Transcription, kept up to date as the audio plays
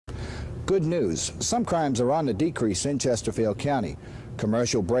Good news, some crimes are on the decrease in Chesterfield County.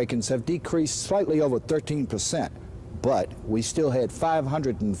 Commercial break-ins have decreased slightly over 13%, but we still had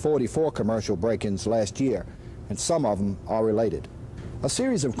 544 commercial break-ins last year, and some of them are related. A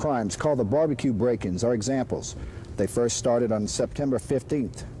series of crimes called the barbecue break-ins are examples. They first started on September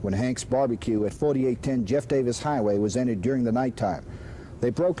 15th, when Hank's Barbecue at 4810 Jeff Davis Highway was entered during the nighttime. They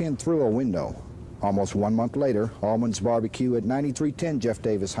broke in through a window. Almost 1 month later, Allman's Barbecue at 9310 Jeff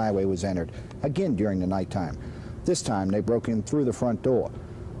Davis Highway was entered, again during the nighttime. This time, they broke in through the front door.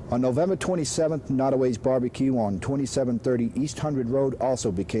 On November 27th, Nottaway's Barbecue on 2730 East 100 Road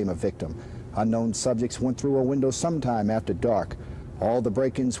also became a victim. Unknown subjects went through a window sometime after dark. All the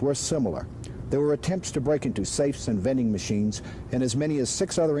break-ins were similar. There were attempts to break into safes and vending machines, and as many as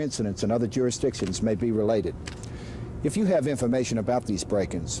 6 other incidents in other jurisdictions may be related. If you have information about these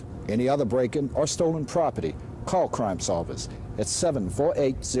break-ins, any other break-in or stolen property, call Crime Solvers at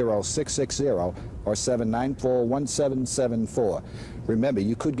 748-0660 or 794-1774. Remember,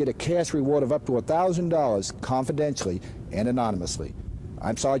 you could get a cash reward of up to $1,000 confidentially and anonymously.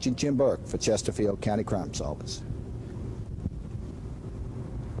 I'm Sergeant Jim Burke for Chesterfield County Crime Solvers.